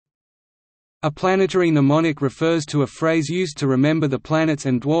A planetary mnemonic refers to a phrase used to remember the planets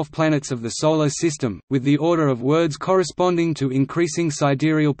and dwarf planets of the Solar System, with the order of words corresponding to increasing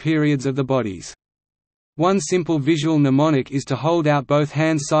sidereal periods of the bodies. One simple visual mnemonic is to hold out both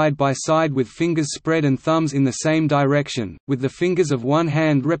hands side by side with fingers spread and thumbs in the same direction, with the fingers of one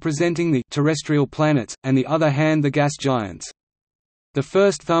hand representing the terrestrial planets, and the other hand the gas giants. The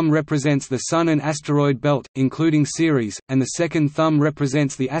first thumb represents the Sun and asteroid belt, including Ceres, and the second thumb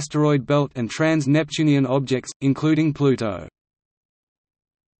represents the asteroid belt and trans-Neptunian objects, including Pluto.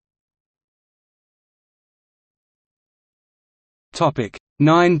 Topic: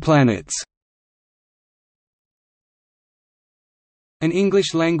 9 planets. An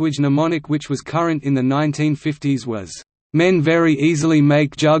English-language mnemonic which was current in the 1950s was, "Men very easily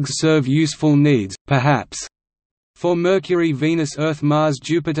make jugs serve useful needs, perhaps." For Mercury, Venus, Earth, Mars,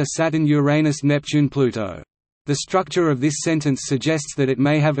 Jupiter, Saturn, Uranus, Neptune, Pluto. The structure of this sentence suggests that it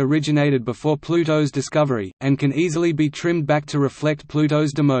may have originated before Pluto's discovery, and can easily be trimmed back to reflect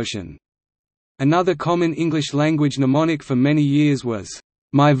Pluto's demotion. Another common English-language mnemonic for many years was,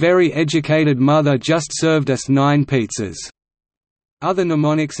 "My very educated mother just served us 9 pizzas." Other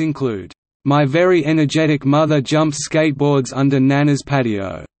mnemonics include, "My very energetic mother jumps skateboards under Nana's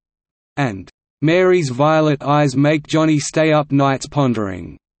patio," and "Mary's violet eyes make Johnny stay up nights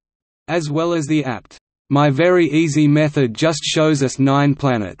pondering," as well as the apt, "My very easy method just shows us 9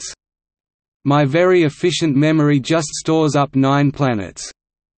 planets." "My very efficient memory just stores up 9 planets,"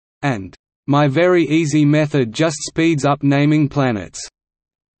 and "My very easy method just speeds up naming planets."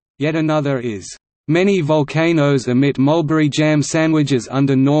 Yet another is, "Many volcanoes emit mulberry jam sandwiches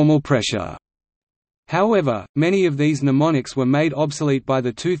under normal pressure." However, many of these mnemonics were made obsolete by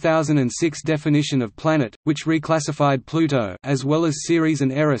the 2006 definition of planet, which reclassified Pluto as well as Ceres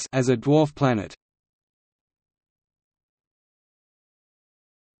and Eris as a dwarf planet.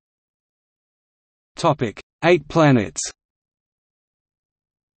 Topic: 8 planets.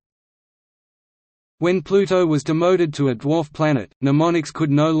 When Pluto was demoted to a dwarf planet, mnemonics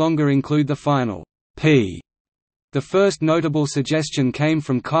could no longer include the final P. The first notable suggestion came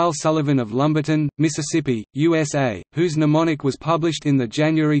from Kyle Sullivan of Lumberton, Mississippi, USA, whose mnemonic was published in the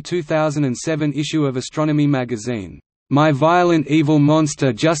January 2007 issue of Astronomy magazine, "My violent evil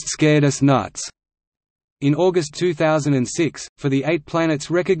monster just scared us nuts." In August 2006, for the 8 planets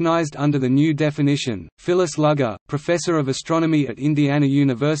recognized under the new definition, Phyllis Lugger, professor of astronomy at Indiana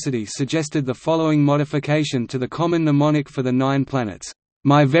University, suggested the following modification to the common mnemonic for the 9 planets.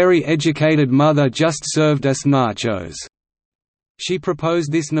 "My very educated mother just served us nachos." She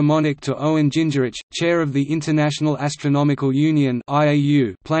proposed this mnemonic to Owen Gingerich, chair of the International Astronomical Union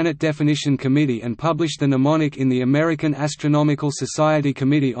 (IAU) Planet Definition Committee, and published the mnemonic in the American Astronomical Society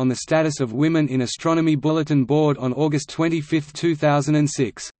Committee on the Status of Women in Astronomy Bulletin Board on August 25,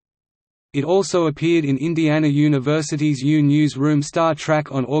 2006. It also appeared in Indiana University's U Newsroom Star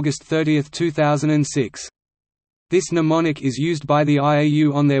Trek on August 30, 2006. This mnemonic is used by the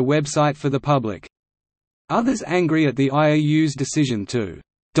IAU on their website for the public. Others angry at the IAU's decision to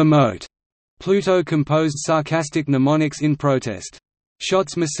demote Pluto composed sarcastic mnemonics in protest.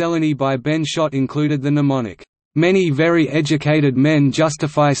 Schott's Miscellany by Ben Schott included the mnemonic, "Many very educated men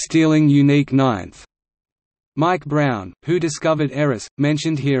justify stealing unique ninth." Mike Brown, who discovered Eris,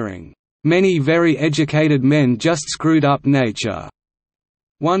 mentioned hearing, "Many very educated men just screwed up nature."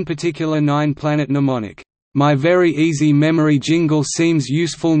 One particular 9-planet mnemonic, "My very easy memory jingle seems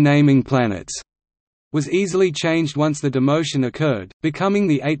useful naming planets," was easily changed once the demotion occurred, becoming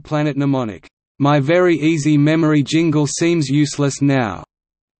the 8-planet mnemonic, "My very easy memory jingle seems useless now."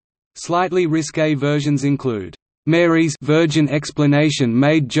 Slightly risque versions include, "Mary's virgin explanation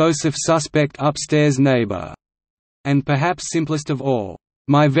made Joseph suspect upstairs neighbor," and perhaps simplest of all,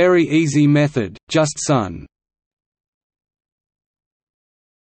 "My very easy method, just son."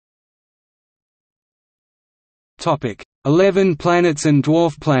 11 planets and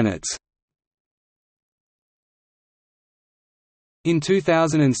dwarf planets. In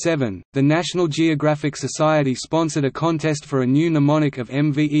 2007, the National Geographic Society sponsored a contest for a new mnemonic of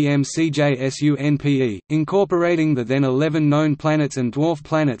MVEMCJSUNPE, incorporating the then 11 known planets and dwarf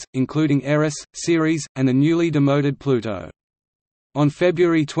planets, including Eris, Ceres, and the newly demoted Pluto. On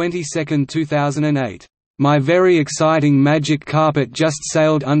February 22, 2008, "My very exciting magic carpet just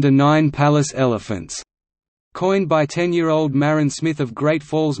sailed under 9 palace elephants," coined by 10-year-old Marin Smith of Great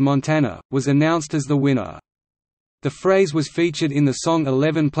Falls, Montana, was announced as the winner. The phrase was featured in the song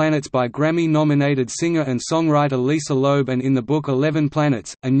 11 Planets by Grammy-nominated singer and songwriter Lisa Loeb and in the book 11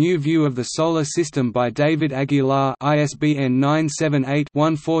 Planets, A New View of the Solar System by David Aguilar, ISBN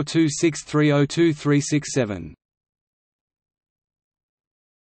 978-1426302367.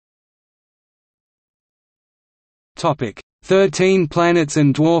 13 planets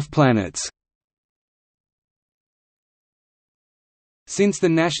and dwarf planets. Since the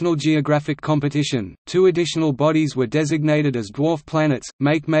National Geographic competition, 2 additional bodies were designated as dwarf planets,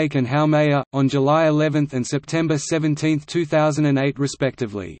 Makemake and Haumea, on July 11 and September 17, 2008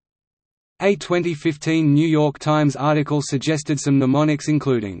 respectively. A 2015 New York Times article suggested some mnemonics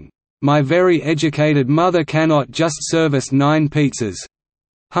including, "My very educated mother cannot just serve us 9 pizzas.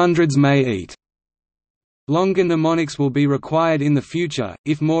 Hundreds may eat." Longer mnemonics will be required in the future,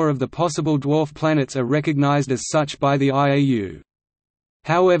 if more of the possible dwarf planets are recognized as such by the IAU.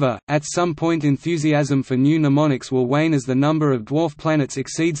 However, at some point enthusiasm for new mnemonics will wane as the number of dwarf planets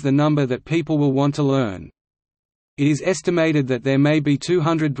exceeds the number that people will want to learn. It is estimated that there may be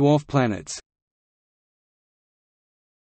 200 dwarf planets.